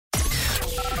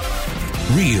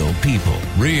Real people,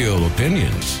 real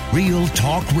opinions, Real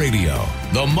Talk Radio.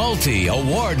 The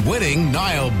multi-award-winning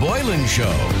Niall Boylan Show.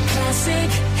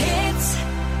 Classic hits.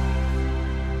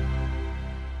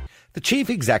 The chief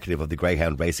executive of the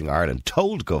Greyhound Racing Ireland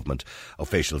told government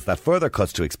officials that further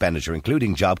cuts to expenditure,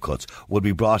 including job cuts, would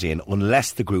be brought in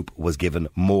unless the group was given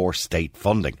more state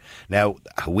funding. Now,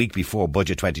 a week before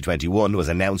Budget 2021 was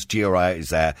announced,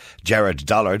 GRI's Gerard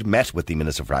Dollard met with the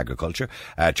Minister for Agriculture,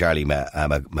 Charlie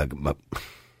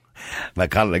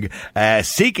McConaughey,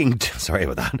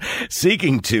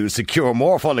 seeking to secure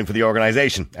more funding for the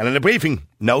organisation. And in a briefing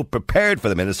note prepared for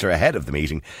the Minister ahead of the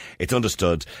meeting, it's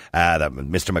understood that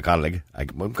Mr McConaughey, I'm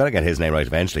going to get his name right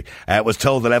eventually, was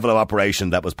told the level of operation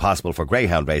that was possible for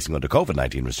greyhound racing under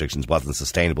COVID-19 restrictions wasn't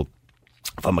sustainable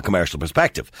from a commercial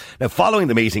perspective. Now, following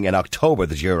the meeting in October,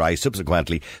 the GRI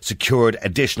subsequently secured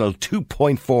additional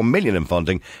 $2.4 million in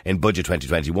funding in Budget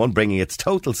 2021, bringing its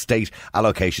total state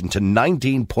allocation to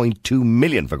 $19.2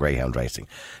 million for greyhound racing.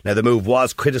 Now, the move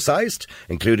was criticised,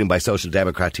 including by Social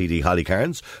Democrat TD Holly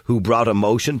Cairns, who brought a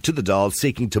motion to the Dáil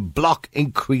seeking to block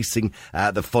increasing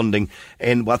the funding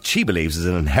in what she believes is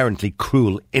an inherently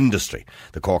cruel industry.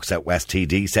 The Cork South West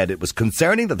TD said it was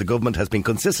concerning that the government has been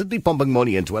consistently pumping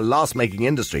money into a loss-making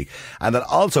industry, and that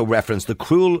also referenced the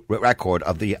cruel record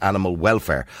of the animal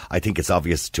welfare. I think it's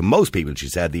obvious to most people, she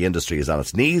said, the industry is on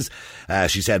its knees.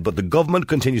 She said, but the government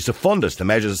continues to fund us. The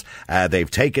measures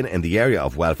they've taken in the area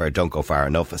of welfare don't go far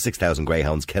enough. 6,000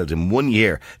 greyhounds killed in 1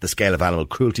 year. The scale of animal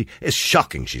cruelty is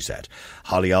shocking, she said.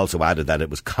 Holly also added that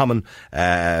it was common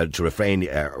to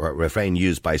refrain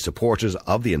used by supporters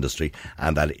of the industry,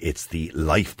 and that it's the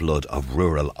lifeblood of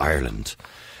rural Ireland.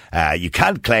 You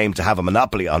can't claim to have a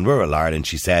monopoly on rural Ireland,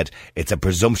 she said. It's a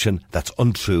presumption that's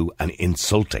untrue and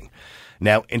insulting.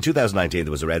 Now, in 2019,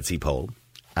 there was a Red C poll,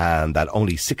 and that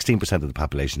only 16% of the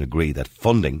population agree that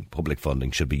public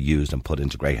funding, should be used and put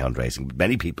into greyhound racing. But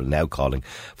many people now calling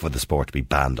for the sport to be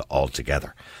banned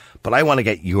altogether. But I want to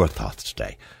get your thoughts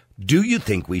today. Do you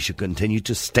think we should continue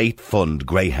to state fund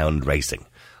greyhound racing?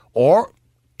 Or,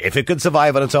 if it could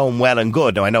survive on its own, well and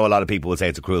good. Now, I know a lot of people will say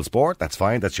it's a cruel sport. That's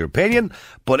fine. That's your opinion.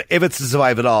 But if it's to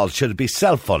survive at all, should it be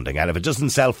self-funding? And if it doesn't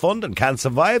self-fund and can't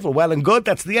survive, well and good.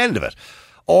 That's the end of it.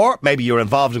 Or maybe you're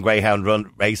involved in greyhound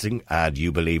racing and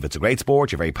you believe it's a great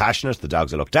sport, you're very passionate, the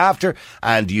dogs are looked after,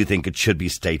 and you think it should be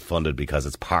state funded because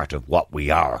it's part of what we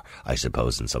are, I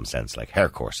suppose, in some sense, like hare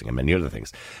coursing and many other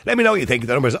things. Let me know what you think.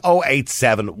 The number is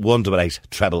 087 188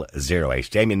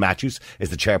 0008. Damien Matthews is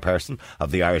the chairperson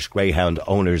of the Irish Greyhound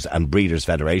Owners and Breeders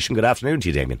Federation. Good afternoon to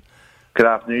you, Damien. Good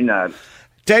afternoon, Niall.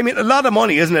 Damien, a lot of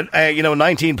money, isn't it?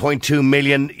 19.2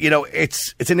 million.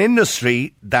 It's an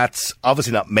industry that's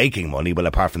obviously not making money, well,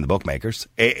 apart from the bookmakers.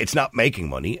 It's not making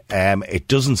money. It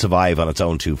doesn't survive on its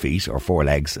own 2 feet or 4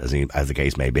 legs, as the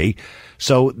case may be.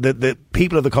 So the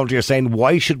people of the country are saying,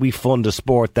 why should we fund a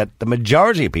sport that the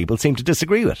majority of people seem to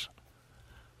disagree with?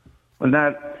 Well,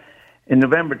 now, in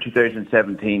November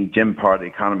 2017, Jim Parr, the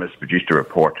economist, produced a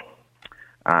report,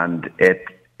 and it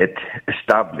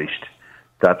established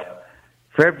that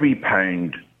for every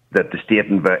pound that the state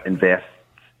invests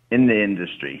in the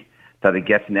industry, that it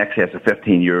gets in excess of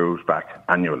 €15 back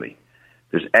annually.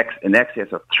 There's in excess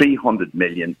of 300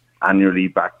 million annually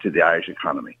back to the Irish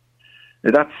economy.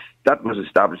 Now that was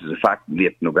established as a fact in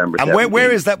late November. And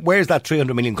where is that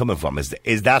 300 million coming from? Is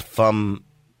that from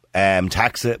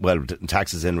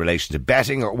taxes in relation to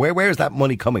betting, or where is that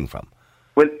money coming from?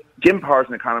 Well, Jim Parr's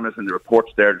an economist, and the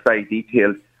report's there. It's very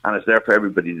detailed, and it's there for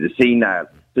everybody to see now.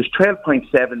 There's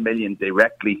 12.7 million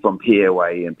directly from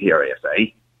PAYE and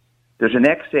PRSA. There's an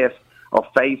excess of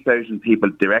 5,000 people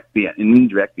directly and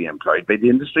indirectly employed by the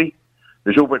industry.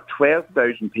 There's over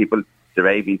 12,000 people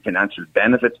deriving financial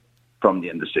benefit from the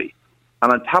industry.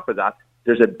 And on top of that,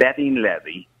 there's a betting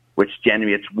levy which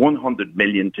generates 100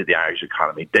 million to the Irish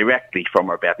economy directly from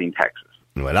our betting taxes.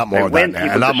 Well, a lot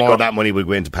more of that money would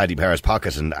go into Paddy Power's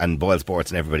pocket and Boyle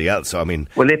Sports and everybody else. So I mean,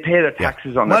 well, they pay their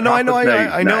taxes on. Well, no, I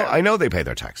know they pay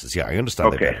their taxes. Yeah, I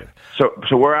understand. Okay,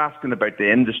 so we're asking about the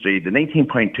industry, the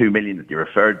 19.2 million that you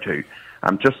referred to.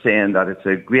 I'm just saying that it's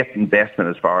a great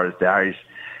investment as far as the Irish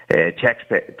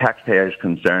taxpayer is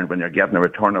concerned when you're getting a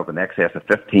return of in excess of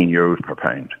 €15 per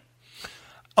pound.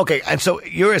 Okay, and so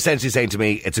you're essentially saying to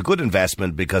me it's a good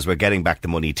investment because we're getting back the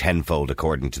money tenfold,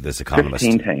 according to this economist.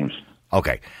 15 times.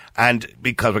 Okay, and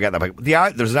because we're getting that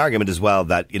back, there's an argument as well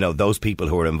that, those people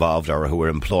who are involved or who are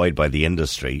employed by the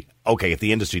industry, okay, if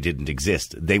the industry didn't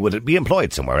exist, they would be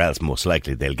employed somewhere else. Most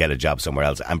likely they'll get a job somewhere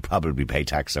else and probably pay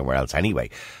tax somewhere else anyway.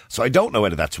 So I don't know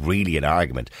whether that's really an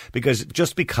argument, because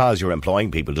just because you're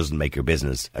employing people doesn't make your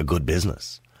business a good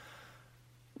business.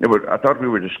 Yeah, but I thought we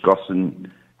were discussing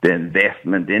the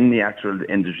investment in the actual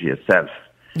industry itself.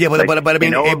 Yeah, but I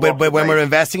mean, when we're right.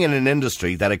 investing in an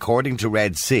industry that, according to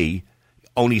Red Sea,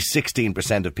 only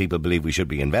 16% of people believe we should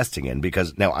be investing in,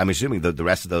 because now I'm assuming that the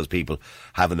rest of those people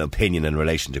have an opinion in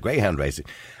relation to greyhound racing.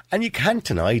 And you can't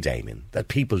deny, Damien, that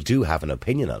people do have an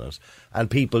opinion on it. And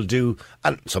people do,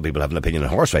 and some people have an opinion on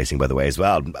horse racing, by the way, as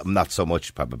well. Not so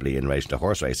much probably in relation to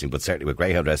horse racing, but certainly with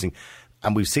greyhound racing.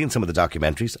 And we've seen some of the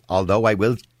documentaries, although I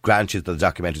will grant you that the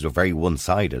documentaries were very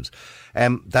one-sided,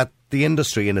 that the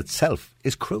industry in itself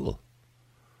is cruel.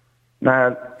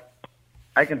 Now,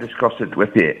 I can discuss it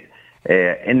with you.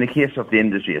 In the case of the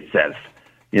industry itself,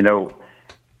 you know,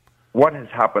 what has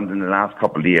happened in the last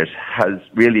couple of years has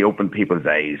really opened people's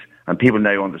eyes, and people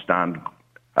now understand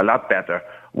a lot better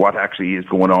what actually is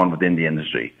going on within the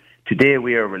industry. Today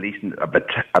we are releasing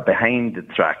a behind the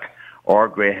track, or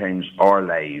greyhounds, or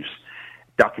lives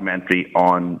documentary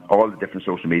on all the different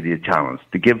social media channels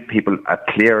to give people a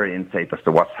clearer insight as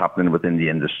to what's happening within the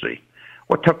industry.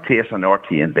 What took place on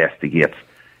RT Investigates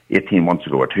 18 months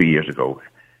ago or 2 years ago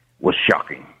was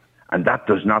shocking, and that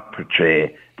does not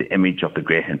portray the image of the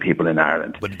greyhound people in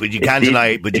Ireland. But you can't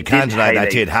deny that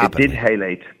did happen.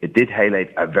 It did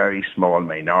highlight a very small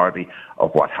minority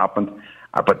of what happened,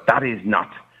 but that is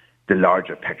not the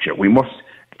larger picture. We must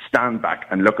stand back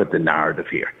and look at the narrative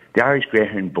here. The Irish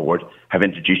Greyhound Board have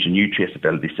introduced a new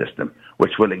traceability system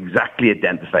which will exactly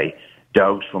identify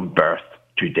dogs from birth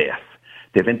to death.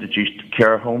 They've introduced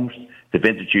care homes, they've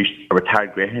introduced a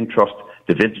retired greyhound trust,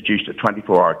 they've introduced a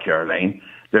 24-hour care line.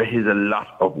 There is a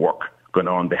lot of work going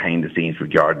on behind the scenes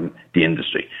regarding the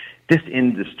industry. This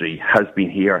industry has been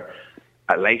here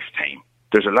a lifetime.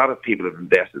 There's a lot of people who have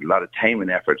invested a lot of time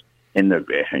and effort in their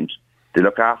greyhounds. They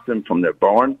look after them from they're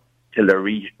born till they're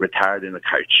retired in a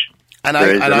couch. And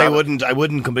I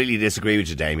wouldn't completely disagree with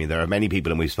you, Damien. There are many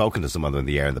people, and we've spoken to some of them in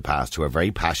the air in the past, who are very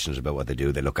passionate about what they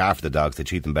do. They look after the dogs, they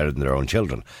treat them better than their own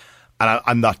children. And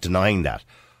I'm not denying that.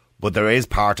 But there is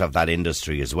part of that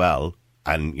industry as well,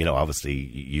 and, you know, obviously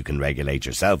you can regulate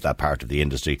yourself, that part of the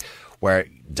industry, where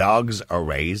dogs are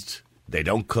raised, they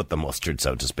don't cut the mustard,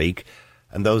 so to speak,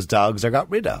 and those dogs are got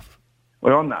rid of.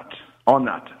 Well, on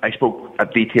that, I spoke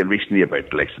at detail recently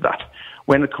about the likes of that.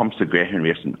 When it comes to greyhound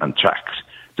racing and tracks,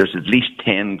 there's at least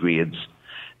 10 grades.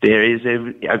 There is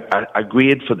a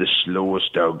grade for the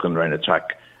slowest dog going around a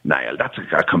track, Niall. That's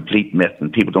a complete myth,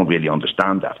 and people don't really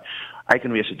understand that. I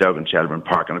can race a dog in Shelburne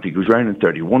Park, and if he goes round in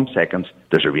 31 seconds,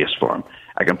 there's a race for him.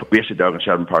 I can race a dog in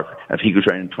Shelburne Park, and if he goes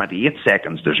round in 28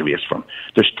 seconds, there's a race for him.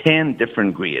 There's 10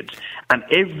 different grades, and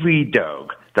every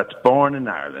dog that's born in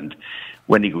Ireland,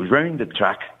 when he goes round the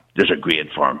track, there's a grade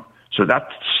for him. So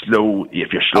that's slow.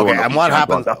 If you're slow, okay, enough, and what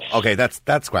happens? Okay,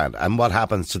 that's grand. And what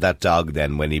happens to that dog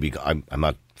then when he? I'm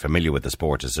not familiar with the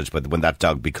sport as such, but when that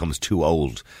dog becomes too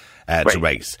old to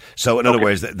race. So in other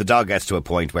words, the dog gets to a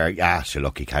point where, sure,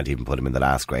 look, you can't even put him in the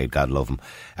last grade. God love him.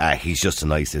 He's just a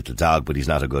nice little dog, but he's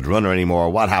not a good runner anymore.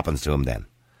 What happens to him then?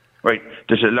 Right,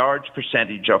 there's a large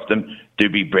percentage of them to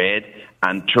be bred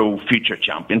and throw future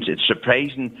champions. It's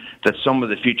surprising that some of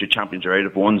the future champions are out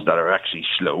of ones that are actually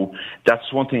slow.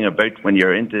 That's one thing about when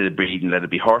you're into the breeding, let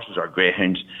it be horses or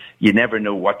greyhounds, you never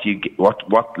know what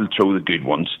will throw the good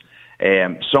ones.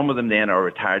 Some of them then are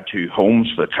retired to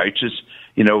homes for couches.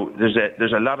 You know,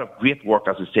 there's a lot of great work,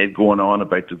 as I said, going on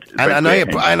about the. And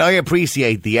I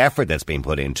appreciate the effort that's been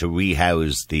put in to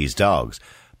rehouse these dogs.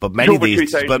 But many of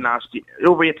these, over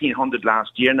 1,800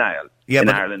 last year, Niall, in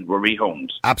Ireland were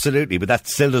rehomed. Absolutely, but that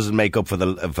still doesn't make up for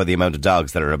the amount of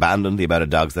dogs that are abandoned, the amount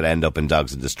of dogs that end up in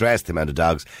dogs in distress, the amount of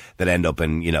dogs that end up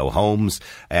in homes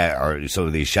or some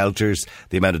of these shelters,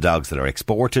 the amount of dogs that are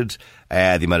exported,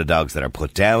 the amount of dogs that are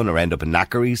put down or end up in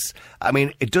knackeries. I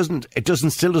mean, it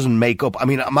still doesn't make up. I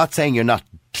mean, I'm not saying you're not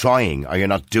trying or you're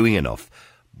not doing enough,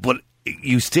 but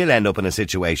you still end up in a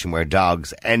situation where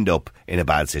dogs end up in a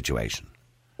bad situation.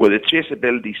 Well, the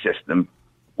traceability system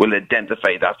will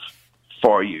identify that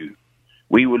for you.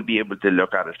 We will be able to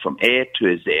look at it from A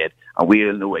to Z, and we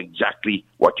will know exactly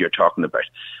what you're talking about.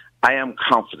 I am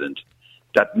confident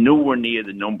that nowhere near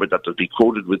the number that will be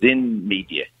quoted within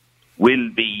media will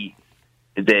be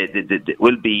the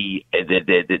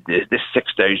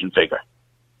 6,000 figure.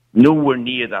 Nowhere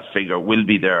near that figure will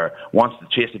be there once the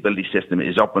traceability system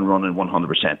is up and running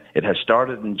 100%. It has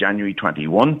started in January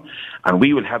 21, and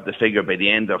we will have the figure by the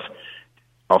end of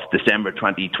December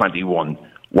 2021,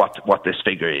 what this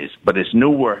figure is. But it's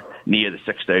nowhere near the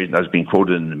 6,000 that has been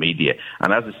quoted in the media.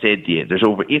 And as I said to you, there's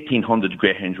over 1,800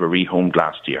 greyhounds were rehomed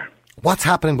last year. What's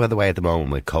happening, by the way, at the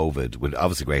moment with COVID? With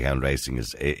obviously greyhound racing,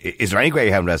 is there any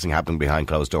greyhound racing happening behind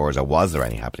closed doors, or was there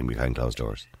any happening behind closed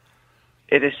doors?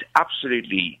 It is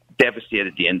absolutely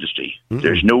devastated the industry. Mm-hmm.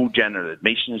 There's no general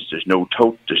admissions, there's no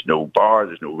tote, there's no bar,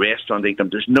 there's no restaurant income,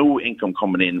 there's no income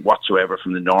coming in whatsoever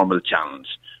from the normal channels.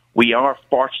 We are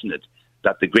fortunate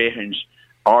that the greyhounds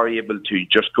are able to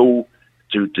just go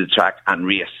to the track and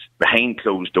race behind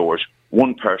closed doors,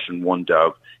 one person, one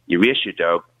dog. You race your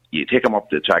dog, you take them up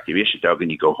to the track, you race your dog, and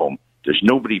you go home. There's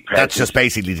nobody present. That's just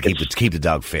basically to keep the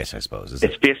dog fit, I suppose, is it?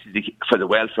 It's basically for the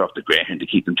welfare of the greyhound to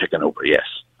keep them ticking over, yes.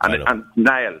 And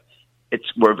Niall,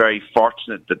 we're very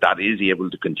fortunate that is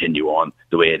able to continue on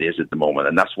the way it is at the moment,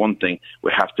 and that's one thing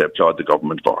we have to applaud the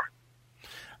government for.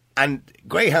 And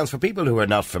greyhounds, for people who are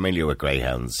not familiar with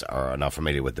greyhounds or are not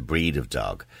familiar with the breed of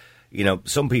dog, you know,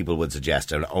 some people would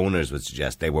suggest, and owners would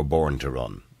suggest, they were born to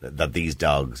run, that these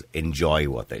dogs enjoy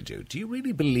what they do. Do you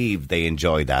really believe they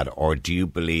enjoy that, or do you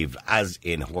believe, as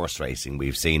in horse racing,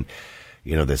 we've seen,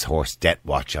 you know, this horse death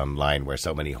watch online where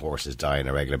so many horses die on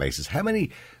a regular basis? How many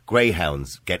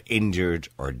greyhounds get injured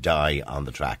or die on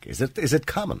the track? Is it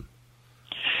common?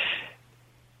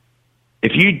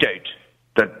 If you doubt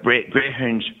that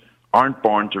greyhounds aren't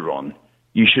born to run,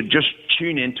 you should just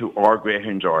tune into Our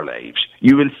Greyhounds, Our Lives.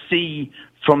 You will see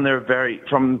from they're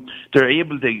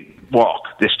able to walk,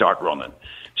 they start running.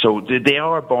 So they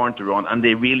are born to run, and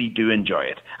they really do enjoy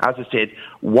it. As I said,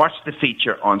 watch the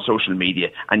feature on social media,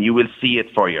 and you will see it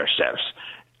for yourselves.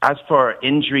 As for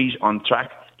injuries on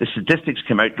track, the statistics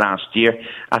came out last year.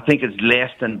 I think it's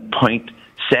less than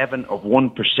 0.7 of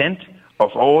 1%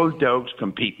 of all dogs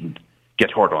competing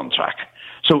get hurt on track.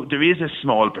 So there is a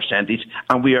small percentage,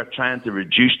 and we are trying to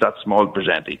reduce that small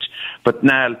percentage. But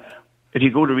now, if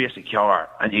you go to race a car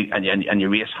and you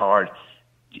race hard,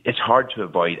 it's hard to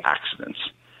avoid accidents.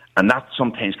 And that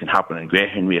sometimes can happen in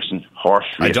greyhound racing, horse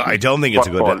racing. I don't think it's a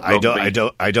good.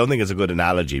 I don't think it's a good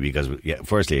analogy because,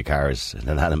 firstly, a car is an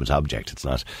inanimate object. It's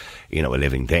not, a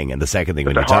living thing. And the second thing,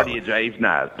 the harder you drive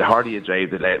now,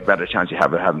 the better chance you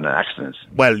have of having an accident.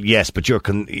 Well, yes, but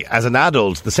as an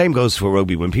adult, the same goes for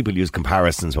rugby. When people use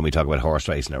comparisons when we talk about horse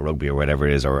racing or rugby or whatever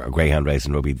it is, or greyhound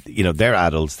racing, rugby, they're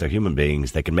adults, they're human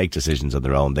beings. They can make decisions on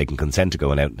their own. They can consent to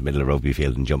going out in the middle of a rugby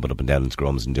field and jumping up and down in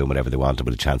scrums and doing whatever they want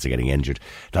with a chance of getting injured.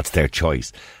 That's their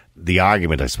choice. The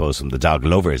argument, I suppose, from the dog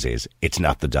lovers is it's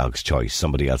not the dog's choice.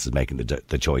 Somebody else is making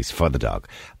the choice for the dog.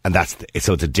 And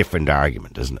so it's a different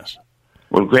argument, isn't it?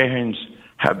 Well, greyhounds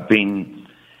have been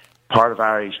part of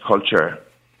Irish culture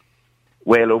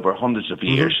well over hundreds of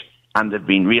years, and they've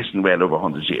been racing well over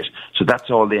hundreds of years. So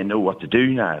that's all they know what to do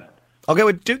now. Okay,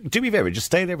 well, do me a favour. Just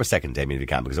stay there for a second, Damien, if you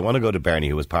can, because I want to go to Bernie,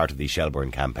 who was part of the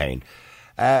Shelbourne campaign.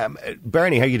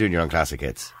 Bernie, how are you doing? You're on Classic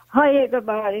Hits. Hi, good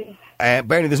morning.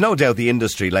 Bernie, there's no doubt the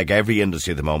industry, like every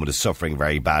industry at the moment, is suffering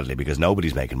very badly because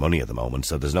nobody's making money at the moment.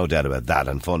 So there's no doubt about that.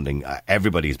 And funding,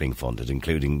 everybody's being funded,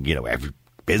 including, every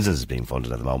business is being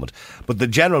funded at the moment. But the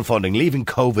general funding, leaving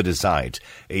COVID aside,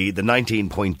 the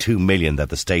 19.2 million that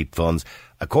the state funds,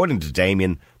 according to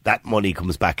Damien, that money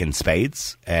comes back in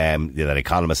spades. That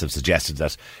economists have suggested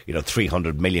that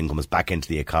 300 million comes back into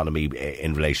the economy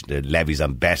in relation to levies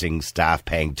on betting, staff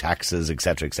paying taxes,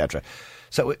 etc., etc.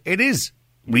 So it is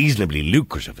reasonably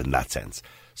lucrative in that sense.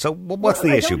 So what's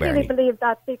the issue, Bernie? I don't really believe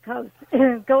that because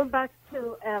going back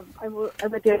to I'm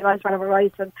with the Alliance for Animal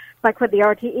Rights, and back when the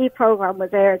RTE programme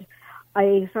was aired,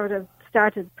 I sort of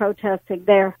started protesting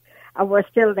there, and we're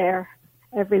still there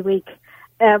every week.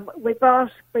 We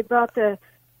brought the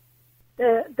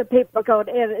people going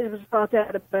in. It was brought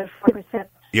down about 4%.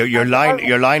 Your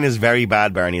line is very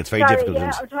bad, Bernie. It's very difficult.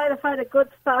 Yeah, I'm trying to find a good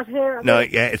spot here.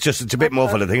 It's a bit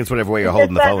muffled. I think it's whatever way you're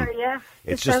holding the phone. Yeah,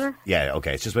 it's just better?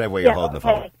 Okay. It's just whatever way you're holding the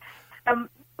phone.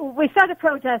 We started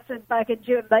protesting back in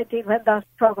June 19 when that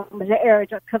programme was aired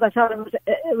because I thought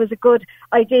it was a good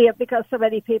idea because so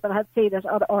many people had seen it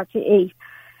on RTE.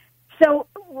 So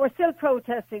we're still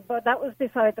protesting, but that was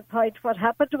beside the point. What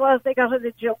happened was they got an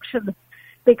injunction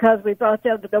because we brought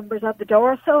down the numbers on the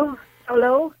door so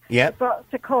low. Yeah. It brought us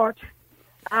to court,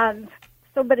 and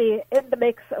somebody in the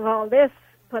mix of all this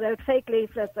put out fake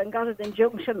leaflets and got an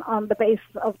injunction on the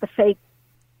basis of the fake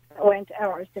went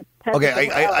hours. Okay,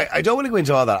 I don't want to go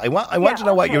into all that. I want to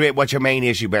know what your main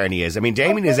issue, Bernie, is. I mean,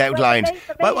 Damien has outlined.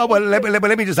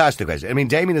 Let me just ask the question. I mean,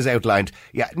 Damien has outlined.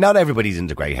 Yeah, not everybody's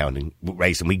into greyhounding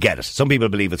racing. We get it. Some people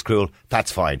believe it's cruel.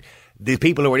 That's fine. The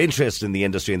people who are interested in the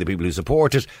industry and the people who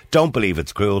support it don't believe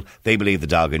it's cruel. They believe the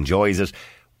dog enjoys it.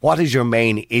 What is your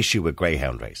main issue with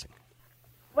greyhound racing?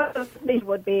 Well, it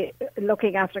would be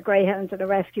looking after greyhounds in a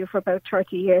rescue for about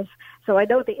 30 years. So I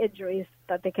know the injuries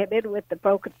that they came in with, the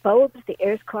broken bones, the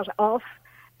ears cut off,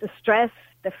 the stress,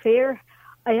 the fear.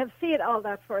 I have seen all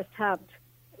that firsthand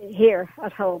here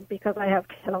at home because I have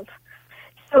killed.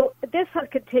 So this has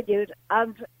continued,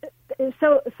 and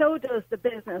so does the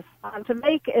business. And to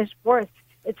make it worse,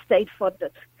 it's state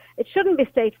funded. It shouldn't be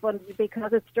state funded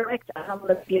because it's direct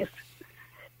animal abuse.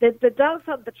 The dogs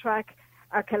on the track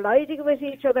are colliding with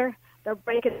each other. They're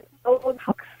breaking own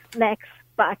hooks, necks,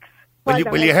 backs. Well,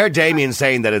 you heard Damien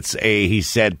saying that he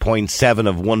said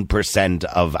 0.7%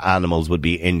 of animals would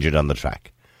be injured on the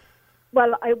track.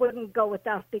 Well, I wouldn't go with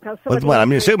that because... Well,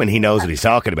 I'm assuming he knows what he's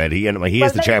talking about. He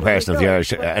is the chairperson of the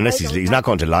Irish... Unless he's not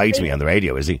going to lie to me on the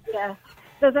radio, is he? Yeah.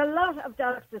 There's a lot of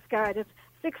dogs discarded.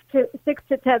 6,000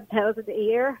 to 10,000 a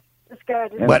year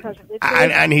discarded. Well,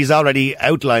 and he's already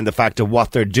outlined the fact of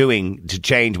what they're doing to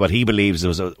change what he believes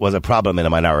was a problem in a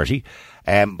minority.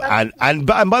 And by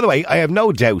the way, I have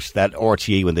no doubt that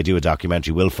RTE, when they do a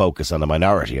documentary, will focus on a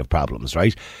minority of problems,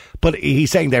 right? But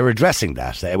he's saying they're addressing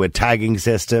that with tagging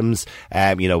systems,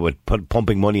 with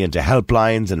pumping money into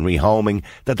helplines and rehoming,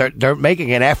 that they're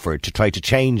making an effort to try to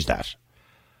change that.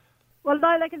 Well,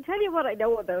 Niall, I can tell you what I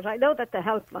know about. I know that the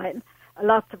helpline,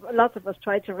 lots of us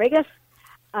tried to ring it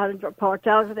and report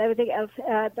dogs and everything else.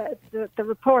 The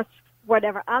reports were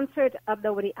never answered, and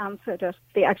nobody answered it,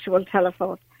 the actual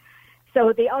telephone.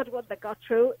 So the odd one that got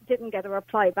through didn't get a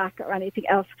reply back or anything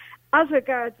else. As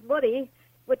regards money,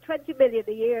 with 20 million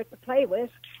a year to play with,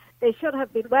 they should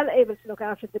have been well able to look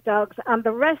after the dogs. And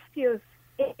the rescues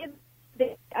in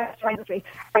the industry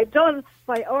are done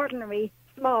by ordinary,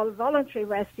 small, voluntary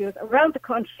rescues around the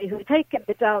country who take in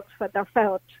the dogs when they're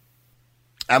found.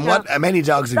 And how many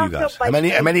dogs have you got? How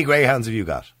many greyhounds have you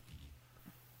got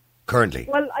currently?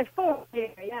 Well, I've 4 here,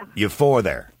 yeah. You've 4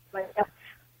 there.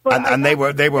 And they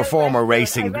were former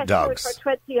racing dogs.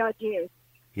 For 20 odd years.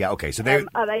 Yeah, okay. So they and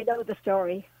I know the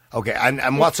story. Okay,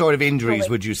 and what sort of injuries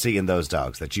would you see in those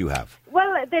dogs that you have?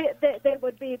 Well, they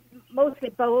would be mostly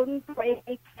bone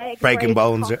breaking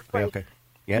bones. Okay.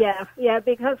 Yeah,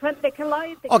 because when they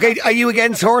collide. Okay, are you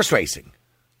against horse racing?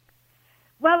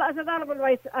 Well, as an animal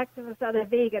rights activist and a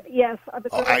vegan, yes.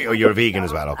 You're a vegan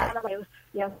as well, okay. Animals,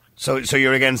 yes. So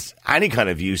you're against any kind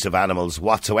of use of animals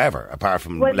whatsoever, apart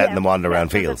from letting them wander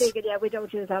around fields? As a vegan, we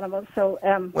don't use animals, so...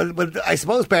 Well, I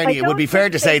suppose, Bernie, it would be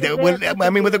fair to say that... with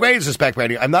the greatest respect,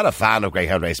 Bernie, I'm not a fan of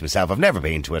greyhound racing myself. I've never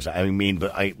been to it.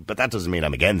 But that doesn't mean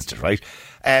I'm against it, right?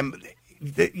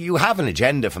 You have an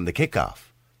agenda from the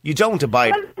kick-off. You don't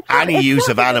abide any use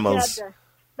of animals...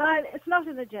 Well, it's not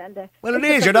an agenda. Well, it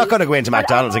is. You're not going to go into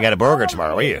McDonald's and get a burger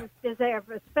tomorrow, are you? Deserve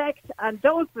respect and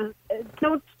don't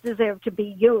deserve to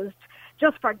be used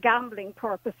just for gambling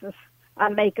purposes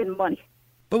and making money.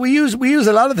 But we use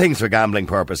a lot of things for gambling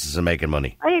purposes and making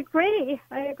money. I agree.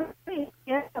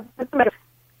 Yeah.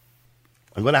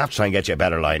 I'm going to have to try and get you a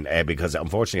better line because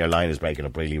unfortunately our line is breaking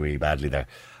up really, really badly there.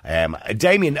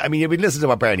 Damien, you've been listening to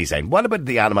what Bernie's saying. What about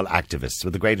the animal activists?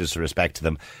 With the greatest respect to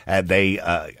them, they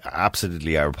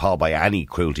absolutely are appalled by any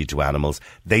cruelty to animals.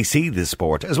 They see this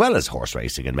sport, as well as horse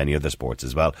racing and many other sports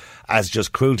as well, as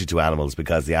just cruelty to animals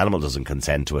because the animal doesn't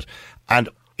consent to it. And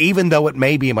even though it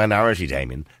may be a minority,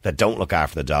 Damien, that don't look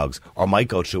after the dogs or might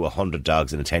go through 100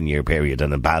 dogs in a 10-year period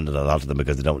and abandon a lot of them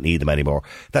because they don't need them anymore,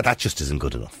 that just isn't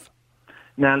good enough.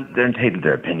 Now, they're entitled to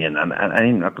their opinion, and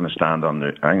I'm not going to I'm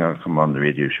going to come on the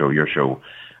radio show, your show,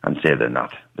 and say they're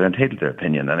not. They're entitled to their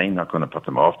opinion, and I'm not going to put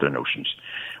them off their notions.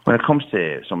 When it comes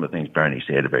to some of the things Bernie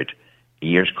said about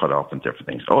ears cut off and different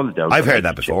things, all the dogs... I've heard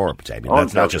that before, Damien.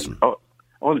 That's not just...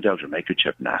 All the dogs are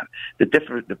microchipped now. The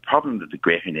problem that the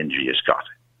greyhound injury has got,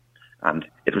 and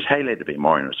it was highlighted by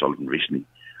Maureen O'Sullivan recently,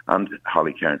 and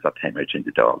Holly Cairns that time out in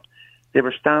the dog. They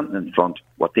were standing in front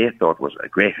what they thought was a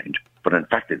greyhound, but in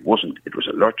fact it wasn't. It was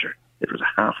a lurcher. It was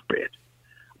a half-bred.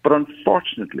 But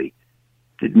unfortunately,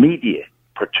 the media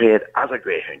portray it as a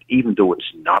greyhound, even though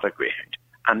it's not a greyhound.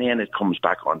 And then it comes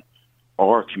back on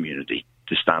our community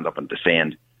to stand up and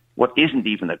defend what isn't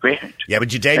even a greyhound. Yeah, but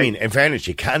Damien, in fairness,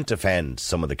 you can't defend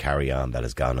some of the carry-on that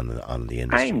has gone on the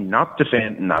industry. I'm not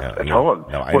defending that at all.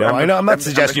 No, I know. I'm not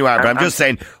suggesting you are, but I'm just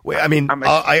saying.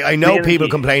 I know people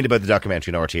complained about the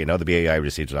documentary in RTE. I know the BAI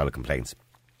received a lot of complaints,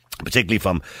 particularly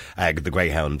from the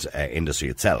greyhound industry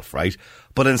itself, right?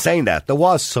 But in saying that, there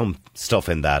was some stuff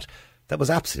in that was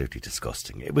absolutely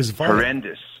disgusting. It was violent.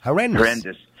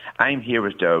 Horrendous. I'm here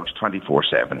with dogs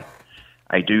 24/7.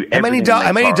 I do. How many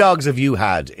dogs have you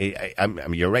had?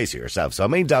 You're a racer yourself, so how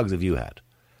many dogs have you had?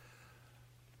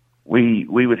 We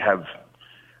would have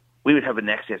an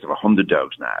excess of 100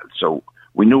 dogs now. So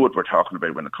we know what we're talking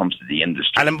about when it comes to the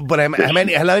industry. But how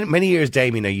many years,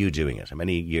 Damien, are you doing it? How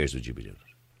many years would you be doing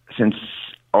it? Since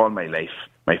all my life.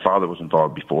 My father was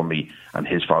involved before me, and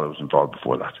his father was involved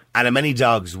before that. And how many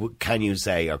dogs can you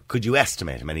say, or could you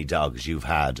estimate how many dogs you've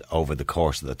had over the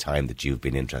course of the time that you've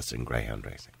been interested in greyhound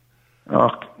racing? Oh,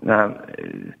 now,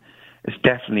 It's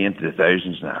definitely into the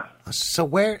thousands now. So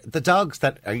where the dogs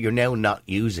that you're now not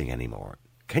using anymore,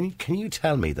 can you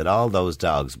tell me that all those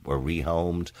dogs were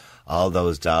rehomed, all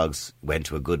those dogs went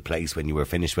to a good place when you were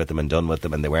finished with them and done with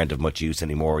them, and they weren't of much use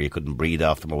anymore, or you couldn't breed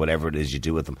off them, or whatever it is you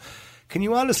do with them? Can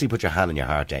you honestly put your hand on your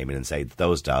heart, Damien, and say that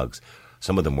those dogs,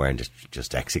 some of them weren't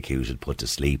just executed, put to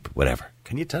sleep, whatever?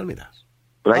 Can you tell me that?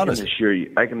 But I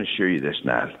can assure you this,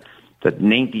 Niall, that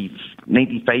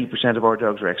 95% of our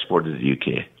dogs are exported to the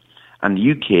UK. And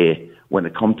the UK, when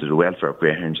it comes to the welfare of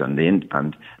greyhounds and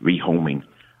rehoming,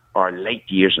 are light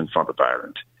years in front of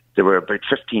Ireland. They were about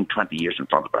 15, 20 years in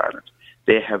front of Ireland.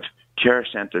 They have care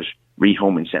centres,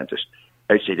 rehoming centres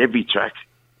outside every track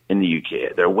in the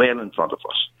UK. They're well in front of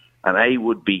us. And I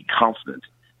would be confident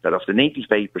that of the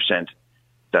 95%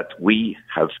 that we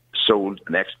have sold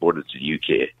and exported to the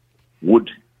UK would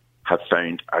have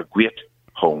found a great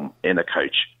home in a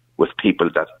couch with people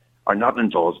that are not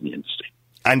involved in the industry.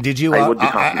 And did you?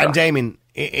 And Damien,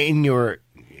 in your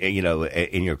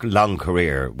long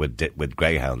career with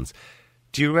greyhounds,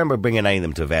 do you remember bringing any of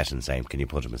them to a vet and saying, "Can you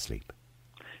put them asleep"?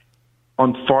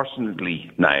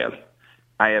 Unfortunately, Niall,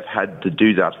 I have had to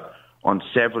do that on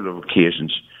several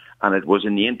occasions, and it was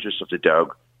in the interest of the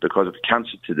dog because of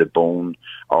cancer to the bone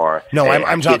or... No,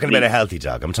 I'm talking about a healthy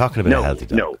dog. I'm talking about a healthy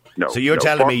dog. No. So you're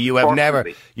telling me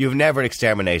you've never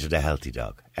exterminated a healthy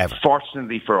dog, ever?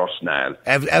 Fortunately for us, Niall.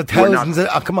 Thousands of...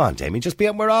 Oh, come on, Damien,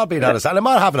 we're all being honest. And I'm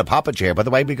not having a puppet here, by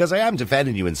the way, because I am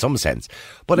defending you in some sense.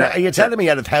 But are you telling me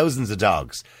out of thousands of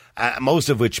dogs, most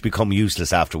of which become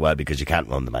useless after a while because you can't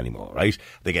run them anymore, right?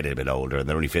 They get a bit older and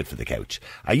they're only fit for the couch.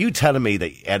 Are you telling me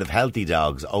that out of healthy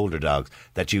dogs, older dogs,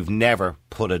 that you've never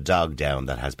put a dog down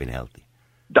that has been healthy?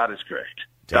 That is correct.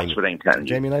 Damien, that's what I'm telling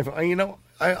you. Damien,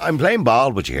 I'm playing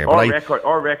ball with you here.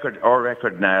 Our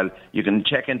record now, you can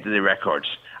check into the records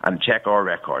and check our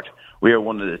record. We are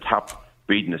one of the top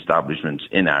breeding establishments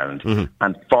in Ireland. Mm-hmm.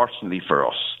 And fortunately for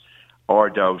us, our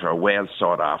dogs are well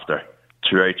sought after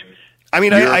throughout. I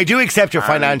mean, I do accept your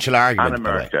financial argument. And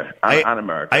America.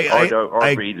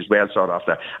 Our breed is well sought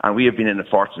after. And we have been in a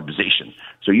fortunate position.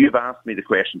 So you've asked me the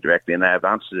question directly, and I have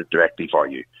answered it directly for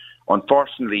you.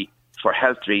 Unfortunately, for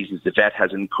health reasons, the vet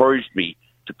has encouraged me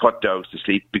to put dogs to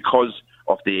sleep because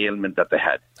of the ailment that they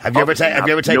had. Have you ever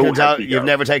taken a dog? You've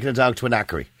never taken a dog to an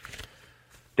ackery?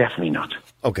 Definitely not.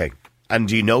 Okay. And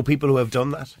do you know people who have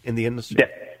done that in the industry?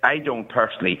 I don't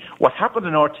personally. What happened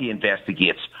in RT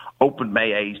Investigates opened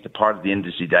my eyes to part of the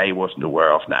industry that I wasn't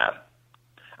aware of now.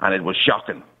 And it was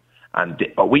shocking. And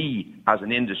we, as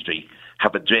an industry,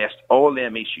 have addressed all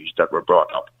them issues that were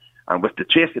brought up. And with the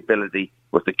traceability,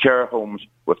 with the care homes,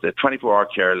 with the 24-hour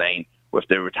care line, with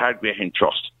the Retired Greyhound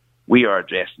Trust, we are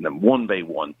addressing them one by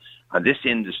one. And this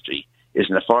industry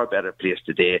is in a far better place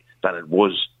today than it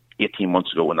was 18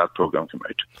 months ago when that programme came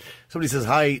out. Somebody says,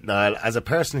 "Hi, Niall, as a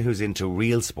person who's into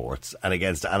real sports and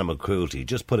against animal cruelty,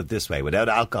 just put it this way, without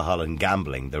alcohol and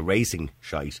gambling, the racing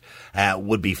shite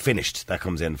would be finished." That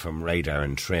comes in from Radar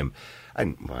and Trim.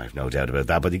 And I have no doubt about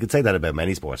that, but you could say that about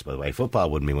many sports, by the way.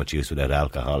 Football wouldn't be much use without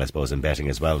alcohol, I suppose, and betting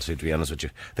as well. So to be honest with you,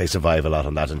 they survive a lot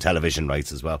on that, and television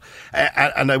rights as well.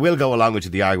 And I will go along with you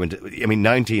the argument. I mean,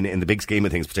 19 in the big scheme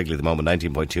of things, particularly at the moment,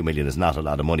 19.2 million is not a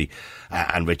lot of money.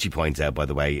 And Richie points out, by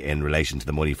the way, in relation to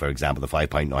the money, for example, the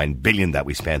 5.9 billion that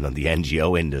we spend on the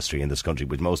NGO industry in this country,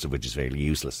 with most of which is fairly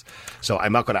useless. So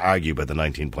I'm not going to argue about the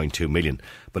 19.2 million,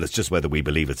 but it's just whether we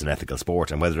believe it's an ethical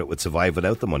sport and whether it would survive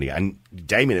without the money. And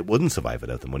Damien, it wouldn't survive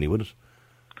without the money, would it?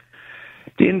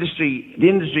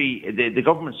 The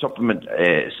government supplement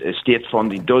state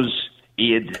funding does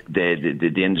aid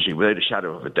the industry without a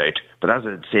shadow of a doubt. But as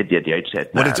I said at the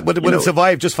outset, would it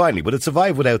survive? Just finally, would it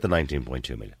survive without the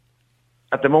 19.2 million?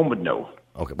 At the moment, no.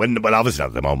 Okay, well, obviously not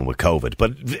at the moment with COVID.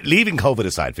 But leaving COVID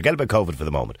aside, forget about COVID for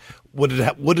the moment. Would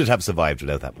it have survived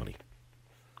without that money?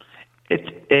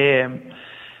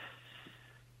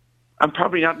 I'm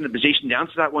probably not in a position to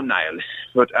answer that one, Niall.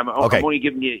 But I'm only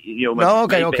giving you,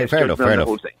 fair enough.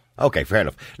 Okay, fair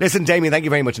enough. Listen, Damien, thank you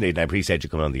very much indeed, and I appreciate you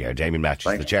coming on the air. Damien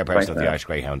Matthews, the chairperson of the Irish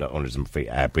Greyhound Owners and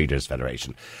Breeders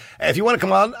Federation. If you want to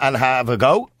come on and have a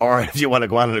go, or if you want to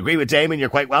go on and agree with Damien, you're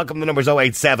quite welcome. The number's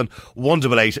 087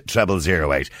 188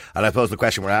 0008. And I suppose the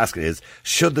question we're asking is,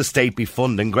 should the state be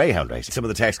funding greyhound racing? Some of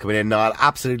the texts coming in, no, I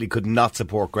absolutely could not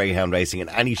support greyhound racing in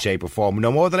any shape or form,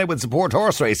 no more than I would support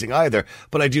horse racing either.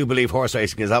 But I do believe horse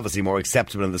racing is obviously more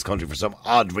acceptable in this country for some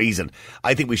odd reason.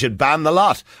 I think we should ban the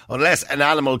lot. Unless an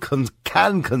animal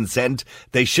can consent,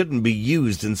 they shouldn't be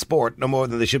used in sport no more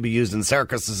than they should be used in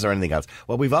circuses or anything else.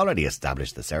 Well, we've already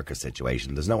established the circus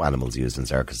situation. There's no animals used in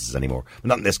circuses anymore.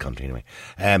 Not in this country anyway.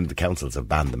 The councils have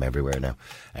banned them everywhere now.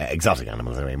 Exotic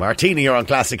animals anyway. Martina, you're on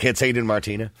Classic Hits. How you doing,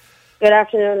 Martina? Good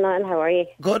afternoon, Niall. How are you?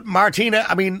 Good. Martina,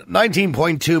 I mean,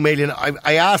 19.2 million.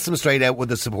 I asked them straight out, would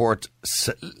the support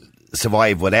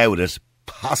survive without it?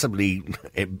 Possibly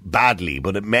badly,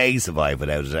 but it may survive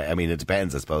without it. I mean, it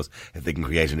depends, I suppose, if they can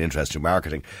create an interest through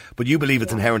marketing. But you believe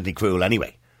it's inherently cruel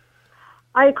anyway?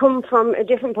 I come from a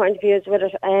different point of view with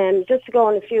it. Just to go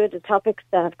on a few of the topics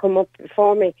that have come up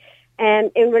before me.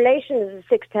 In relation to the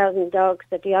 6,000 dogs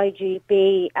that the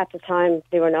IGB, at the time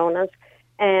they were known as,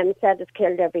 said is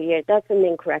killed every year, that's an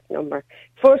incorrect number.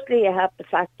 Firstly, you have the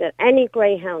fact that any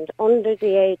greyhound under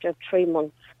the age of 3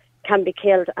 months can be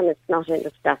killed, and it's not in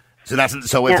the stats.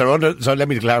 If they're under, so let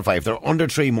me clarify, if they're under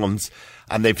 3 months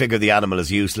and they figure the animal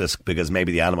is useless because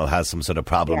maybe the animal has some sort of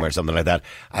problem or something like that,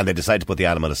 and they decide to put the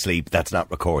animal to sleep, that's not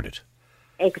recorded.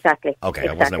 Exactly. Okay,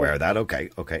 I wasn't aware of that. Okay.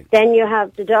 Then you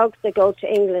have the dogs that go to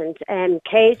England,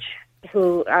 Cage,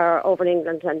 who are over in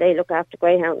England, and they look after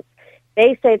greyhounds.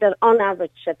 They say that on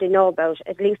average, that they know about,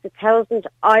 at least 1,000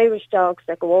 Irish dogs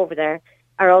that go over there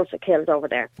are also killed over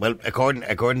there. Well,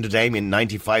 according to Damien,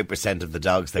 95% of the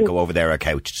dogs that go over there are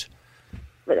couched.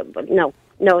 But no,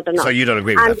 they're not. So you don't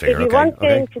agree with that figure? If you want to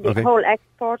get into the whole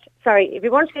export, if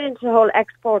you want to get into the whole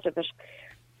export of it,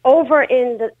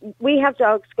 we have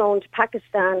dogs going to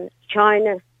Pakistan,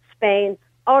 China, Spain,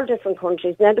 all different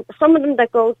countries. Now, some of them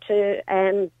that go to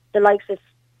the likes of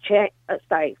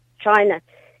China,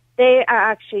 they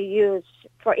are actually used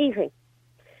for eating.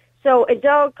 So a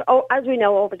dog, as we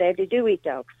know over there, they do eat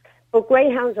dogs. But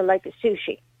greyhounds are like a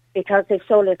sushi because they've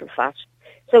so little fat.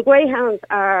 So greyhounds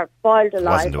are boiled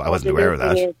alive. I wasn't aware of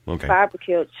that. Okay.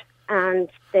 Barbecued. And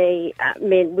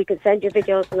we can send you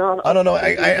videos and all. Oh, no.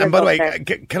 And by the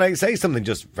way, can I say something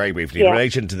just very briefly in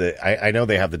relation to I know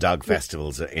they have the dog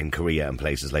festivals in Korea and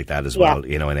places like that as well,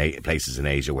 you know, in places in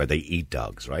Asia where they eat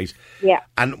dogs, right? Yeah.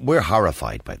 And we're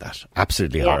horrified by that.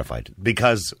 Absolutely horrified.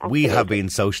 Because we have been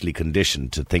socially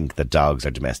conditioned to think that dogs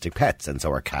are domestic pets and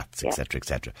so are cats, etc.,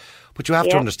 etc. But you have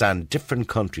to understand different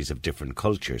countries have different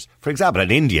cultures. For example,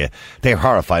 in India, they're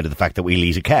horrified at the fact that we'll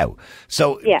eat a cow.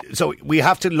 So we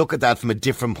have to look at that from a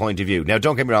different point of view. Now,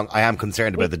 don't get me wrong, I am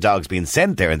concerned about the dogs being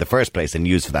sent there in the first place and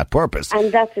used for that purpose.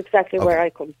 And that's exactly where I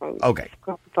come from. Okay.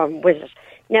 From with it.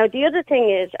 Now, the other thing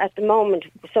is, at the moment,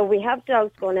 so we have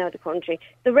dogs going out of the country.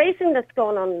 The racing that's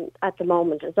going on at the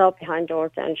moment is all behind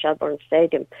doors down Shelbourne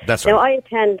Stadium. That's right. Now, I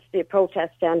attend the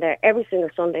protest down there every single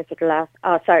Sunday for the last...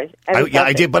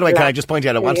 I did. By the way, can I just point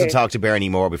out, I wanted to talk to Bernie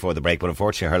more before the break, but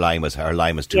unfortunately her line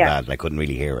was too bad and I couldn't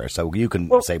really hear her. So you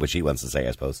can say what she wants to say,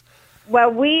 I suppose.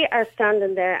 Well, we are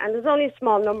standing there, and there's only a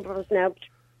small number of us now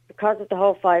because of the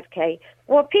whole 5K.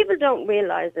 What people don't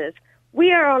realise is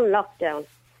we are on lockdown.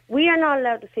 We are not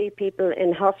allowed to see people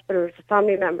in hospitals,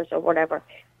 family members or whatever.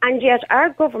 And yet our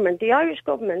government, the Irish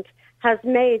government, has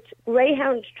made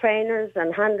greyhound trainers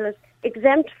and handlers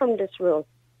exempt from this rule.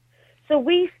 So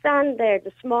we stand there,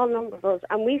 the small number of us,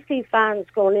 and we see fans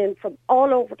going in from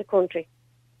all over the country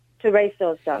to race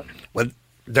those dogs. Well,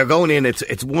 they're going in,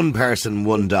 it's one person,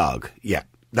 one dog. Yeah,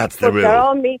 that's the rule. They're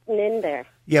all meeting in there.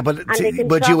 Yeah,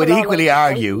 but you would equally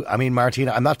argue, I mean,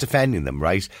 Martina, I'm not defending them,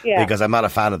 right? Yeah. Because I'm not a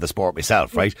fan of the sport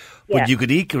myself, right? Yeah. But you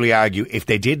could equally argue if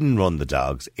they didn't run the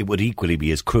dogs, it would equally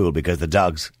be as cruel because the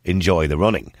dogs enjoy the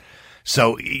running.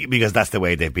 So, because that's the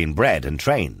way they've been bred and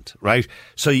trained, right?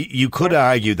 So you could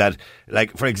argue that,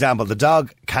 like, for example, the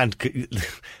dog can't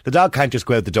just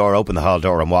go out the door, open the hall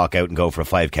door and walk out and go for a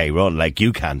 5K run like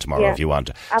you can tomorrow if you want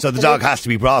to. Absolutely. So the dog has to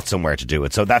be brought somewhere to do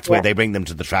it. So that's why they bring them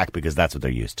to the track because that's what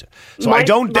they're used to. So I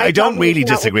don't really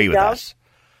disagree with that.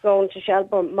 Going to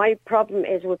Shelbourne, my problem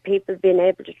is with people being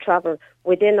able to travel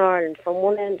within Ireland from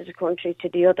one end of the country to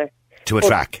the other. To a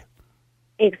track.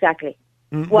 Exactly.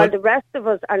 While the rest of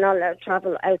us are not allowed to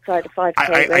travel outside of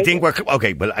 5K. I think we're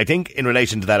okay. Well, I think in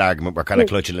relation to that argument, we're kind of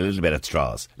clutching a little bit at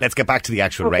straws. Let's get back to the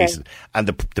actual racing and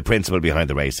the principle behind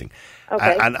the racing.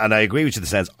 Okay. And I agree with you in the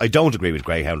sense I don't agree with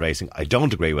greyhound racing. I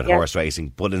don't agree with horse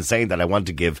racing. But in saying that, I want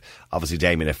to give obviously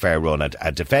Damien a fair run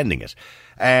at defending it.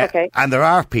 And there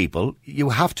are people,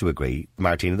 you have to agree,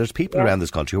 Martina, there's people around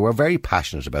this country who are very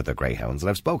passionate about their greyhounds, and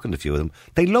I've spoken to a few of them.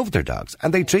 They love their dogs,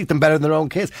 and they treat them better than their own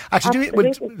kids. Actually,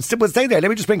 we'll stay there. Let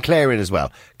me just bring Claire in as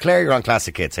well. Claire, you're on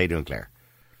Classic Kids. How you doing, Claire?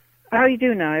 How are you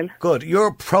doing, Niall? Good.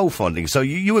 You're pro-funding, so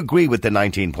you agree with the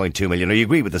 19.2 million, or you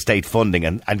agree with the state funding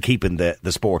and keeping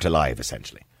the sport alive,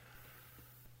 essentially?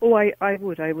 Oh, I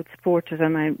would support it,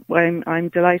 and I'm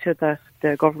delighted that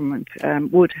the government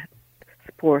would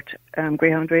support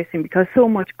greyhound racing because so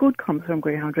much good comes from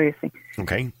greyhound racing.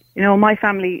 Okay. You know, my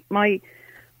family,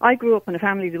 I grew up in a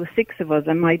family, there was 6 of us,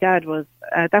 and my dad was,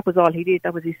 that was all he did,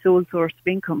 that was his sole source of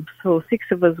income. So 6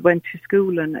 of us went to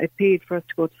school, and it paid for us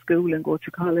to go to school and go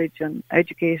to college and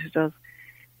educated us.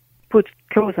 put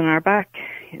clothes on our back.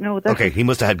 Okay, he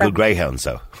must have had good greyhounds,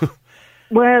 so.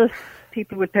 Well,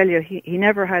 people would tell you he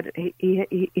never had.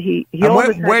 He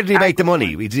always where did he make the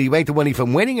money? Did he make the money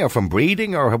from winning or from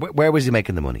breeding, or where was he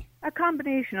making the money? A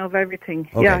combination of everything.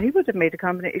 Okay. Yeah, he would have made a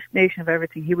combination of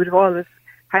everything. He would have always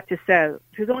had to sell.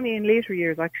 It was only in later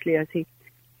years, actually, as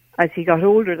he got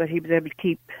older, that he was able to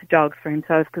keep dogs for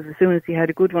himself. Because as soon as he had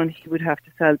a good one, he would have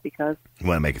to sell because you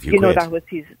want to make a few quid. That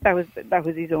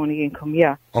was his only income.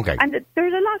 Yeah. Okay. And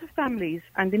there's a lot of families,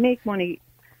 and they make money.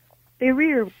 They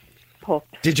rear pups.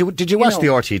 Did you watch the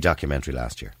RTE documentary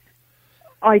last year?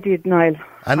 I did, Niall.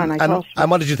 And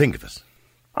what did you think of it?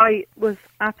 I was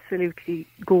absolutely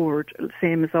gored,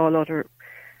 same as all other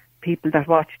people that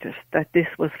watched it, that this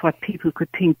was what people could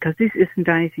think, because this isn't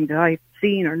anything that I've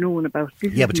seen or known about.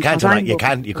 But you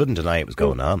couldn't deny it was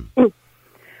going on.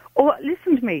 Oh,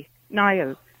 listen to me,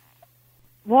 Niall.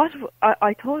 What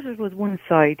I thought it was one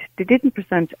side. They didn't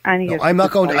present any. No, I'm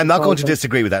not going to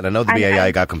disagree with that. I know the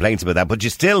BAI got complaints about that, but you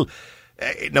still,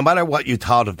 no matter what you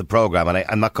thought of the programme, and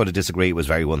I'm not going to disagree, it was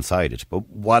very one-sided. But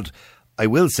what I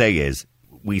will say is,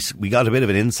 we got a bit of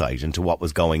an insight into what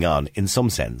was going on in some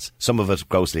sense. Some of it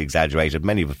grossly exaggerated,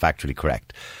 many of it factually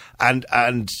correct, and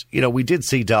we did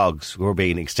see dogs who were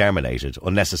being exterminated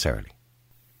unnecessarily.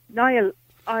 Niall,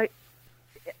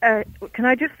 can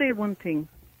I just say one thing?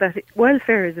 That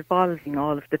welfare is evolving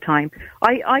all of the time.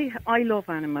 I love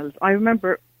animals. I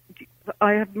remember,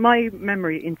 I have my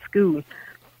memory in school.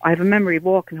 I have a memory of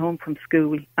walking home from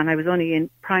school, and I was only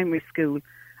in primary school,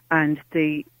 and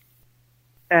the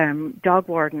dog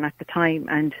warden at the time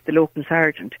and the local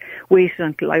sergeant waited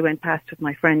until I went past with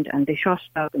my friend, and they shot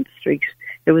a dog in the street.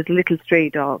 There was a little stray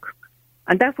dog.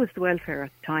 And that was the welfare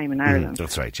at the time in Ireland.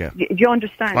 That's right, yeah. Do you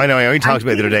understand? I know, I only talked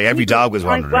about it the other day. Every dog was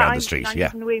wandering around the street, yeah.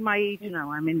 I'm giving away my age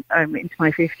now. I'm into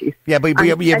my 50s. Yeah, but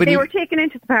they were taken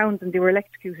into the pounds and they were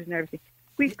electrocuted and everything.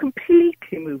 We've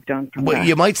completely moved on from that. Well,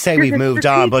 you might say we've moved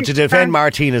on, but to defend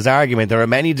Martina's argument, there are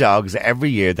many dogs every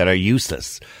year that are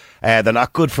useless. They're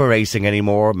not good for racing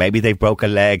anymore. Maybe they've broke a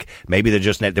leg. Maybe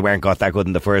they weren't got that good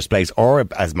in the first place. Or,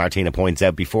 as Martina points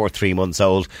out, before 3 months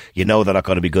old, they're not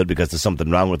going to be good because there's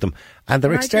something wrong with them, and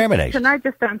they're exterminated. Can I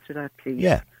just answer that, please?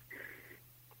 Yeah.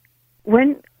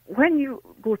 When you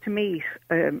go to meet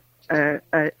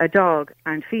a dog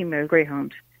and female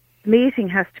greyhound, mating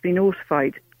has to be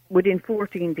notified within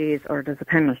 14 days, or there's a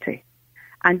penalty.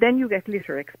 And then you get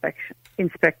litter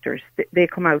inspectors. They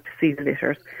come out to see the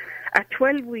litters. At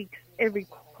 12 weeks, every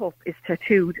pup is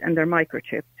tattooed and they're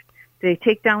microchipped. They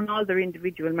take down all their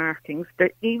individual markings. I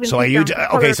don't have a huge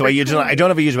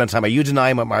amount of time. Are you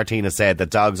denying what Martina said, that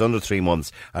dogs under 3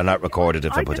 months are not recorded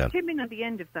if they're put down? I just came in at the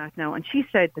end of that now, and she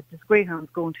said that there's greyhounds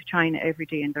going to China every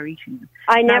day and they're eating them.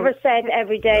 I never said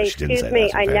every day. Excuse me,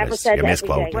 I never said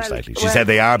every day. Slightly. She said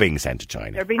they are being sent to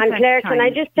China. And Claire, can I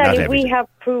just tell you, we have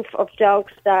proof of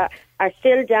dogs that are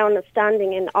still down and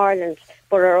standing in Ireland,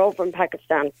 but are over in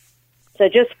Pakistan. So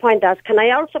just point out. Can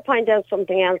I also point out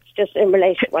something else just in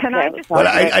relation to what Claire was Well,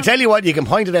 I tell you what, you can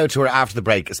point it out to her after the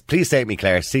break. Please say it with me,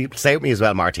 Claire. Say it with me as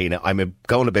well, Martina. I'm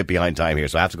going a bit behind time here,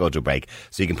 so I have to go to a break.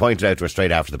 So you can point it out to her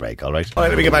straight after the break, all right? All right,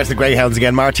 let me get back to the greyhounds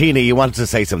again. Martina, you wanted to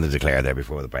say something to Claire there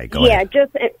before the break. Go ahead.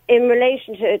 Just in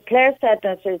relation to it, Claire said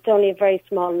that it's only a very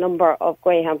small number of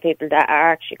greyhound people that are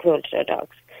actually cruel to their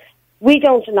dogs. We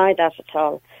don't deny that at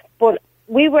all. But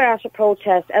we were at a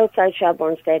protest outside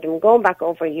Shelbourne Stadium going back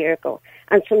over a year ago,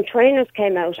 and some trainers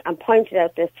came out and pointed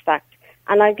out this fact.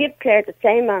 And I give Claire the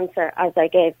same answer as I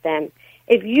gave them.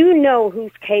 If you know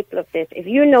who's capable of this, if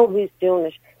you know who's doing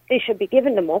it, they should be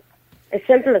giving them up. As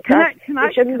simple as that. Hang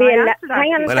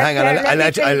on. Well, hang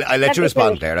on. I'll let you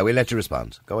respond, Claire. I will let you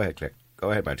respond. Go ahead, Claire.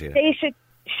 Go ahead, Martina. They should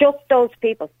shut those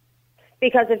people.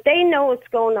 Because if they know what's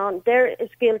going on, they're as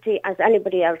guilty as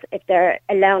anybody else if they're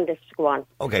allowing this to go on.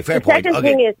 Okay, fair point. The second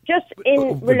thing is, just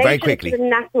in relation to the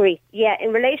knackery. Yeah,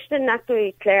 in relation to the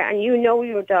knackery, Claire, and you know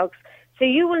your dogs. So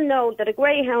you will know that a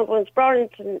greyhound, when it's brought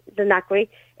into the knackery,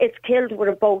 it's killed with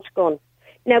a bolt gun.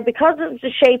 Now, because of the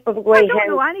shape of a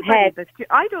greyhound head...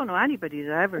 I don't know anybody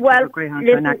that ever killed a greyhound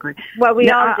with a knackery. Well,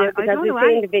 we all do, because we've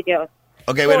seen the videos.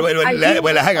 Okay,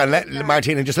 wait, hang on.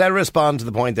 Martina, just let her respond to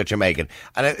the point that you're making.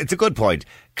 And it's a good point.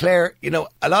 Claire,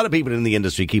 a lot of people in the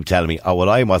industry keep telling me, oh, well,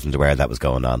 I wasn't aware that was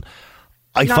going on.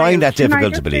 I find that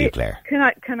difficult to believe, Claire.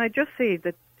 Can I just say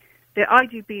that the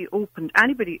IGB opened,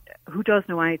 anybody who does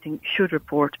know anything should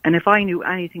report. And if I knew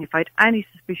anything, if I had any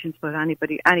suspicions about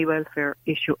anybody, any welfare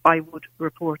issue, I would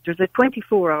report. There's a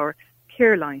 24-hour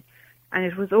care line, and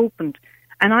it was opened.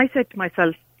 And I said to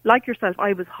myself, like yourself,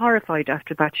 I was horrified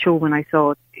after that show when I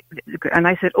saw it. And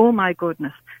I said, oh my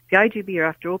goodness, the IGB are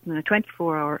after opening a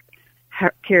 24-hour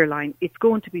care line. It's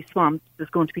going to be swamped. There's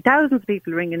going to be thousands of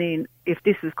people ringing in if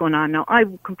this is going on. Now,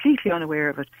 I'm completely unaware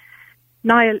of it.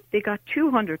 Niall, they got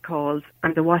 200 calls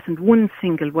and there wasn't one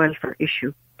single welfare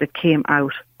issue that came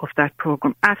out of that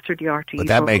programme after the RTE. But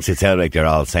that makes it sound like they're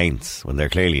all saints when they're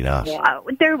clearly not.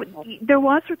 There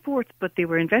was reports, but they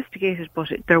were investigated, but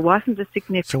there wasn't a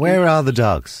significant... So where are all the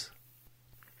dogs?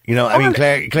 You know, I mean,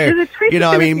 Claire, you know,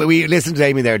 I mean, we listened to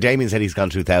Damien there. Damien said he's gone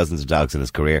through thousands of dogs in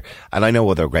his career. And I know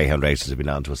other greyhound racers have been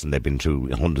on to us and they've been through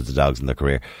hundreds of dogs in their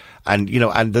career. And, you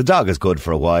know, and the dog is good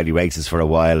for a while. He races for a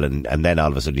while and then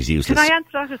all of a sudden he's useless. Can I answer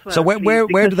that as well? So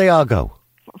where do they all go?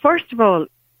 First of all,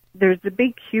 there's a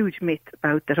big, huge myth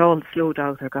about that all the slow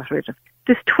dogs are got rid of.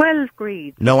 There's 12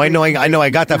 grades. No, I know. I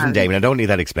got that from Damien. I don't need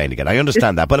that explained again. I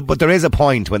understand that, but there is a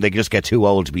point when they just get too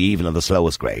old to be even on the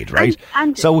slowest grade, right?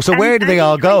 So where do they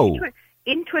all go?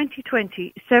 In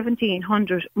 2020,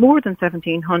 more than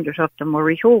 1,700 of them were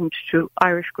rehomed to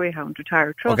Irish Greyhound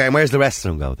Retired Trust. Okay, and where's the rest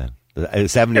of them go then?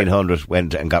 1,700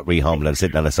 went and got rehomed and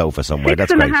sitting on a sofa somewhere.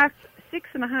 That's great.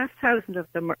 6,500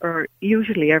 of them are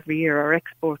usually every year are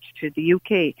exported to the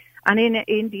UK. And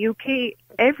in the UK,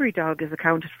 every dog is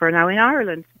accounted for. Now in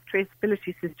Ireland, the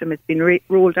traceability system has been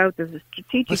rolled out as a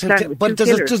strategic plan. But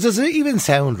does it even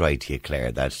sound right to you,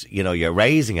 Claire, that, you know, you're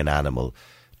raising an animal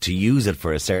to use it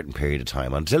for a certain period of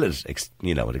time until it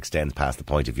extends past the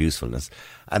point of usefulness,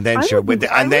 and then she'll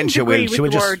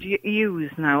just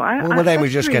use now. Then we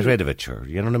just get rid of it, sure.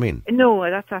 You know what I mean? No,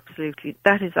 that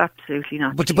is absolutely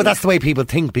not. But that's the way people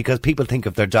think, because people think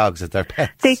of their dogs as their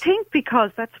pets. They think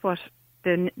because that's what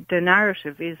the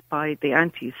narrative is by the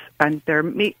antis, and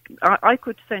I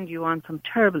could send you on some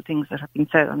terrible things that have been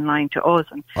said online to us.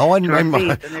 And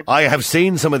I have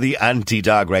seen some of the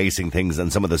anti-dog racing things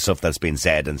and some of the stuff that's been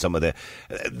said and some of the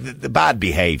bad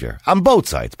behaviour on both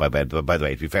sides. By the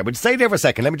way, to be fair, but stay there for a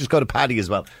second. Let me just go to Paddy as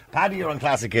well. Paddy, you're on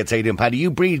Classic Hits. How you doing, Paddy? You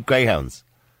breed greyhounds.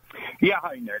 Yeah,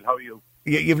 hi Neil. How are you?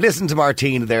 You've listened to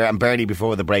Martina there and Bernie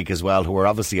before the break as well, who are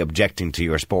obviously objecting to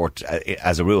your sport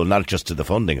as a rule, not just to the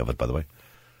funding of it, by the way.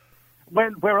 Well,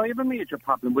 where I have a major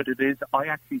problem with it is I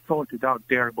actually sold a dog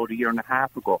there about a year and a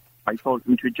half ago. I sold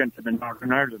him to a gentleman in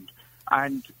Northern Ireland.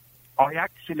 And what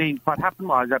happened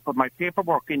was I put my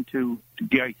paperwork into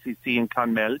the ICC in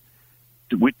Clonmel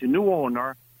with the new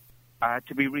owner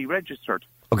to be re-registered.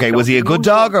 Okay, was he a good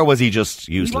dog or was he just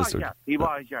useless? He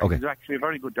was. Okay. He was actually a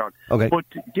very good dog. Okay. But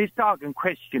this dog in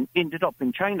question ended up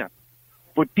in China.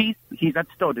 But he's at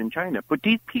stud in China. But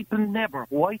these people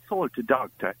who I sold the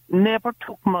dog to, never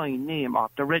took my name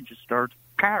off the registered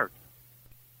card.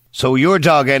 So your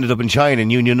dog ended up in China and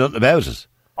you knew nothing about it?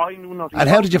 I knew nothing. And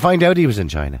how did you find out he was in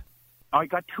China? I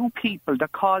got two people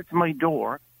that called to my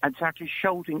door and started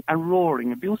shouting and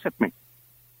roaring abuse at me.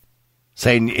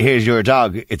 Saying, here's your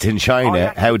dog, it's in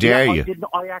China, how dare you?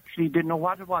 I actually didn't know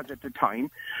what it was at the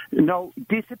time. No,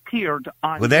 disappeared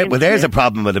on... Well, there's a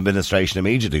problem with administration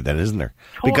immediately then, isn't there?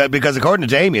 Because according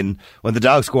to Damien, when the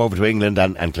dogs go over to England,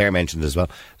 and Claire mentioned as well,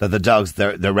 that the dogs,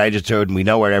 they're registered and we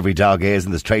know where every dog is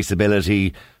and there's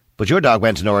traceability. But your dog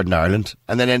went to Northern Ireland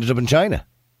and then ended up in China.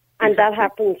 And that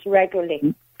happens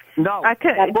regularly. No. By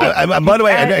the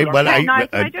way, can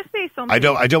I just say something? I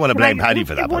don't want to blame Paddy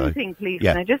for that. One thing, please.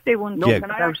 Yeah. Can I just say one thing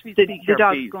about the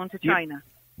dogs going to China?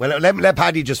 Well, let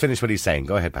Paddy just finish what he's saying.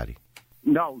 Go ahead, Paddy.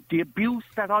 No, the abuse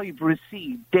that I've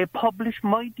received, they publish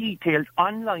my details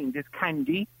online. This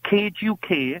Candy, Cage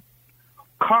UK,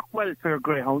 Cork Welfare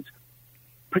Greyhounds,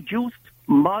 produced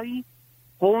my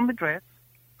home address,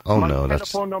 my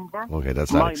telephone number,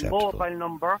 that's not my acceptable. mobile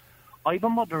number. I have a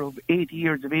mother of 80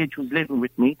 years of age who's living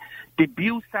with me. The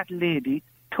abuse that lady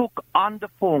took on the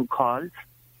phone calls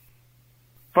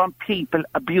from people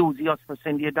abusing us for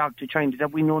sending a dog to China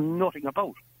that we know nothing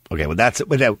about. Okay, well, that's it.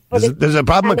 There's a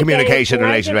problem with communication in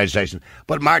relation to registration.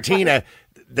 But Martina,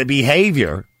 the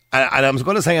behaviour, and I'm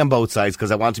going to say on both sides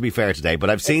because I want to be fair today, but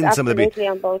I've seen some of the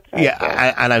on both sides.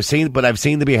 Yeah, and I've seen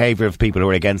the behaviour of people who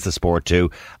are against the sport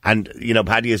too. And you know,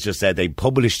 Paddy has just said they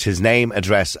published his name,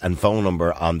 address, and phone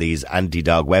number on these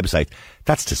anti-dog websites.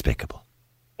 That's despicable.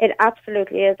 It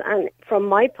absolutely is. And from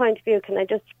my point of view, can I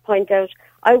just point out,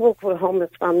 I work with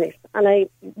homeless families and I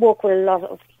work with a lot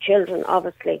of children,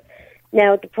 obviously.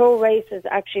 Now, the pro races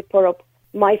actually put up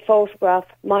my photograph,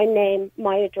 my name,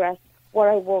 my address, where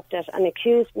I worked at, and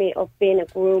accused me of being a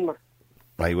groomer.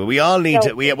 Right. Well, we all need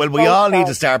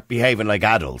to start behaving like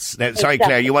adults. Now, sorry,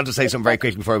 Claire, you want to say something very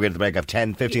quick before we get to the break? I have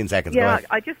 10, 15 seconds. Yeah,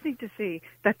 I just need to say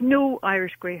that no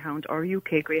Irish greyhound or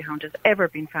UK greyhound has ever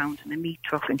been found in a meat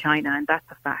truck in China, and that's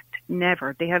a fact.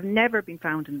 Never. They have never been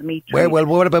found in the meat truck. Well,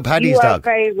 what about Paddy's dog?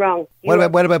 You are very wrong.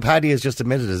 What about Paddy has just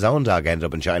admitted his own dog ended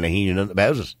up in China? He knew nothing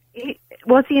about it.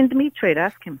 Was he in the meat trade?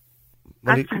 Ask him.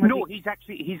 No, he's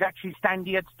actually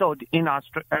standing at stud in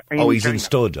Australia. He's in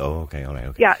stud. Oh, okay, all right,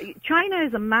 okay. Yeah, China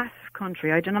is a massive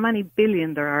country. I don't know how many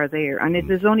billion there are there, and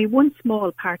there's only one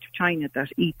small part of China that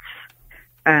eats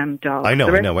dogs. I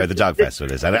know where the dog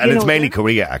festival is, and it's mainly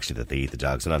Korea actually that they eat the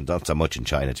dogs, and not so much in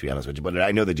China, to be honest with you. But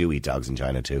I know they do eat dogs in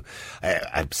China too.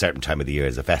 At a certain time of the year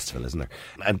is a festival, isn't there?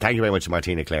 And thank you very much to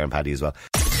Martina, Claire, and Paddy as well.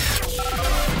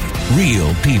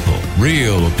 Real people,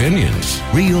 real opinions,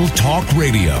 real talk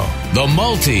radio. The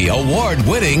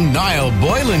multi-award-winning Niall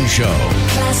Boylan Show.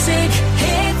 Classic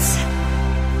hits.